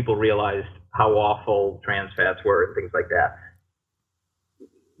 And then people realized how awful trans fats were and things like that.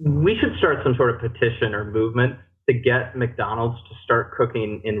 We should start some sort of petition or movement to get McDonald's to start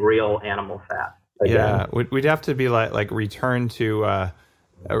cooking in real animal fat again. Yeah, we'd have to be like return to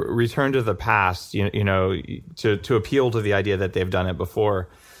the past, to appeal to the idea that they've done it before.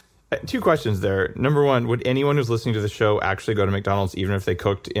 2 questions there. Number one, would anyone who's listening to the show actually go to McDonald's even if they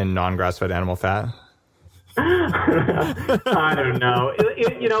cooked in non-grass-fed animal fat? I don't know.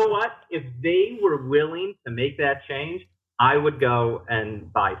 You know what? If they were willing to make that change, I would go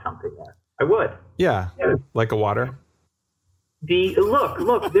and buy something there. I would. Yeah. Like a water?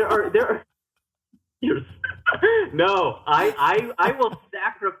 Look, there are no, I will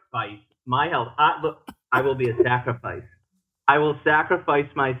sacrifice my health. I will be a sacrifice. I will sacrifice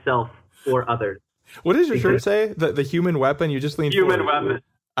myself for others. What does your shirt say? The human weapon? You just lean forward. Human weapon.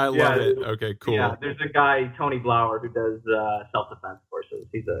 I love it. Okay, cool. Yeah, there's a guy, Tony Blauer, who does self-defense courses.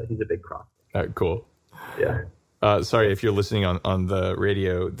 He's a big cross. All right, cool. Yeah. Sorry if you're listening on the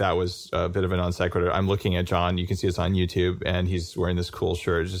radio, that was a bit of a non sequitur. I'm looking at John. You can see us on YouTube, and he's wearing this cool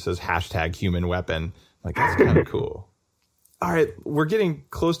shirt. It just says #human-weapon. Like, that's kind of cool. All right, we're getting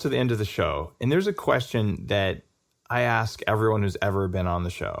close to the end of the show, and there's a question that I ask everyone who's ever been on the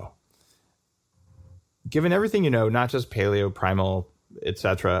show. Given everything you know, not just paleo, primal,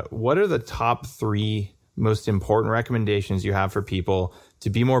 etc., what are the top 3 most important recommendations you have for people to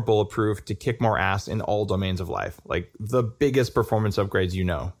be more bulletproof, to kick more ass in all domains of life? Like the biggest performance upgrades you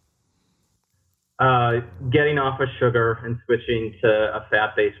know. Getting off of sugar and switching to a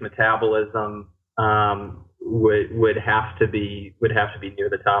fat-based metabolism would have to be near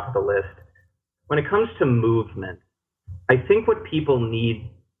the top of the list. When it comes to movement, I think what people need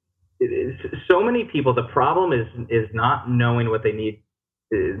is, so many people, the problem is not knowing what they need,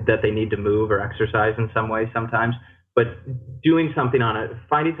 that they need to move or exercise in some way sometimes, but doing something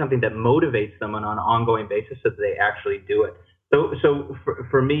finding something that motivates them on an ongoing basis so that they actually do it. So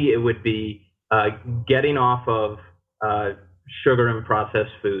for me, it would be getting off of sugar and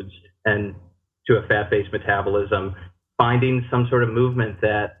processed foods and to a fat-based metabolism, finding some sort of movement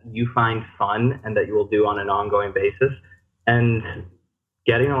that you find fun and that you will do on an ongoing basis, and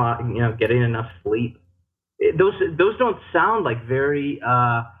getting enough sleep. Those don't sound like very,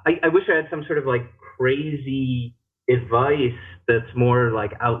 I wish I had some sort of like crazy advice that's more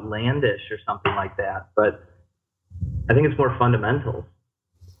like outlandish or something like that, but I think it's more fundamental.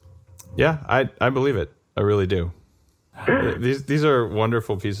 Yeah, I believe it. I really do. These are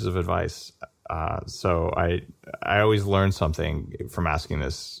wonderful pieces of advice. So I always learn something from asking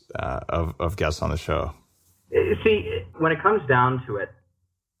this of guests on the show. See, when it comes down to it,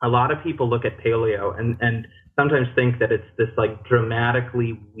 a lot of people look at paleo and sometimes think that it's this like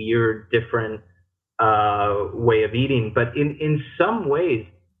dramatically weird, different way of eating. But in some ways,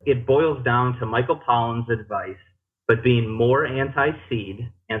 it boils down to Michael Pollan's advice, but being more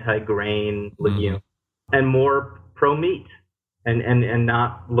anti-seed, anti-grain, legume, and more pro-meat. And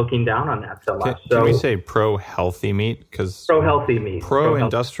not looking down on that so much. Can we say pro-healthy meat? Because pro-healthy meat.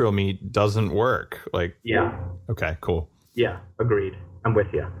 Pro-industrial meat doesn't work. Like, yeah. Okay, cool. Yeah, agreed. I'm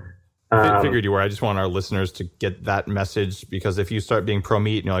with you. I figured you were. I just want our listeners to get that message, because if you start being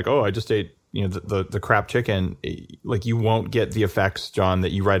pro-meat and you're like, oh, I just ate the crap chicken, like you won't get the effects, John,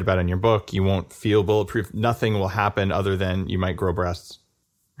 that you write about in your book. You won't feel bulletproof. Nothing will happen other than you might grow breasts.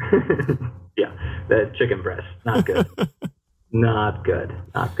 Yeah, the chicken breast. Not good. Not good.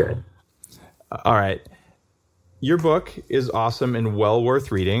 All right. Your book is awesome and well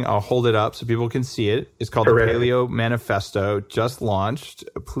worth reading. I'll hold it up so people can see it. It's called Terrific. The Paleo Manifesto, just launched.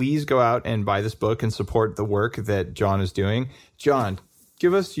 Please go out and buy this book and support the work that John is doing. John,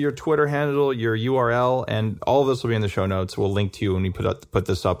 give us your Twitter handle, your URL, and all of this will be in the show notes. We'll link to you when we put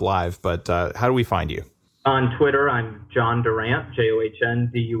this up live. But how do we find you? On Twitter, I'm John Durant,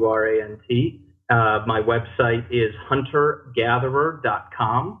 JohnDurant. My website is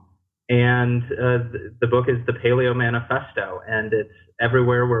huntergatherer.com, and the book is The Paleo Manifesto, and it's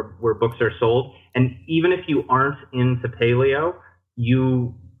everywhere where books are sold. And even if you aren't into paleo,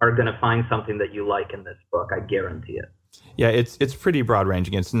 you are going to find something that you like in this book. I guarantee it. Yeah, it's pretty broad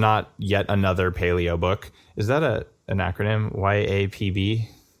ranging. It's not yet another paleo book. Is that an acronym? YAPB?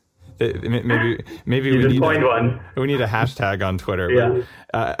 Maybe we need a hashtag on Twitter. Yeah.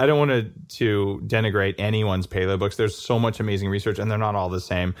 But, I don't want to denigrate anyone's paleo books. There's so much amazing research, and they're not all the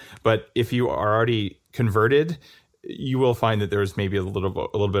same. But if you are already converted, you will find that there's maybe a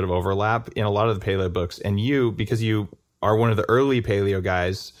little bit of overlap in a lot of the paleo books. And you, because you are one of the early paleo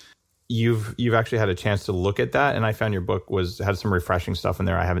guys, you've actually had a chance to look at that. And I found your book had some refreshing stuff in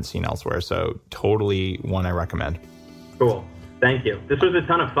there I haven't seen elsewhere. So totally one I recommend. Cool. Thank you. This was a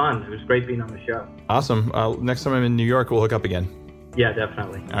ton of fun. It was great being on the show. Awesome. Next time I'm in New York, we'll hook up again. Yeah,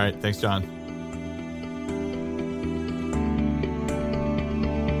 definitely. All right. Thanks, John.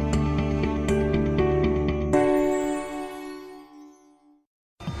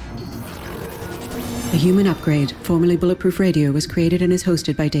 The Human Upgrade, formerly Bulletproof Radio, was created and is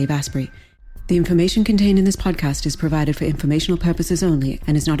hosted by Dave Asprey. The information contained in this podcast is provided for informational purposes only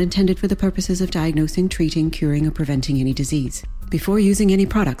and is not intended for the purposes of diagnosing, treating, curing, or preventing any disease. Before using any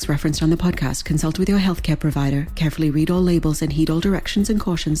products referenced on the podcast, consult with your healthcare provider, carefully read all labels, and heed all directions and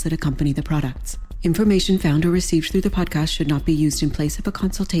cautions that accompany the products. Information found or received through the podcast should not be used in place of a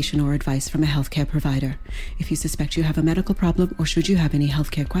consultation or advice from a healthcare provider. If you suspect you have a medical problem or should you have any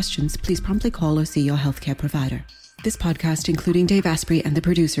healthcare questions, please promptly call or see your healthcare provider. This podcast, including Dave Asprey and the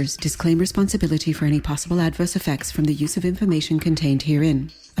producers, disclaim responsibility for any possible adverse effects from the use of information contained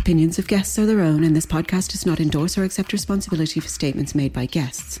herein. Opinions of guests are their own, and this podcast does not endorse or accept responsibility for statements made by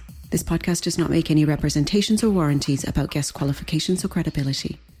guests. This podcast does not make any representations or warranties about guest qualifications or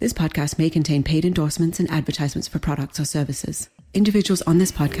credibility. This podcast may contain paid endorsements and advertisements for products or services. Individuals on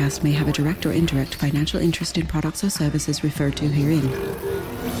this podcast may have a direct or indirect financial interest in products or services referred to herein.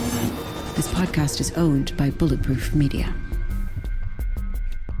 This podcast is owned by Bulletproof Media.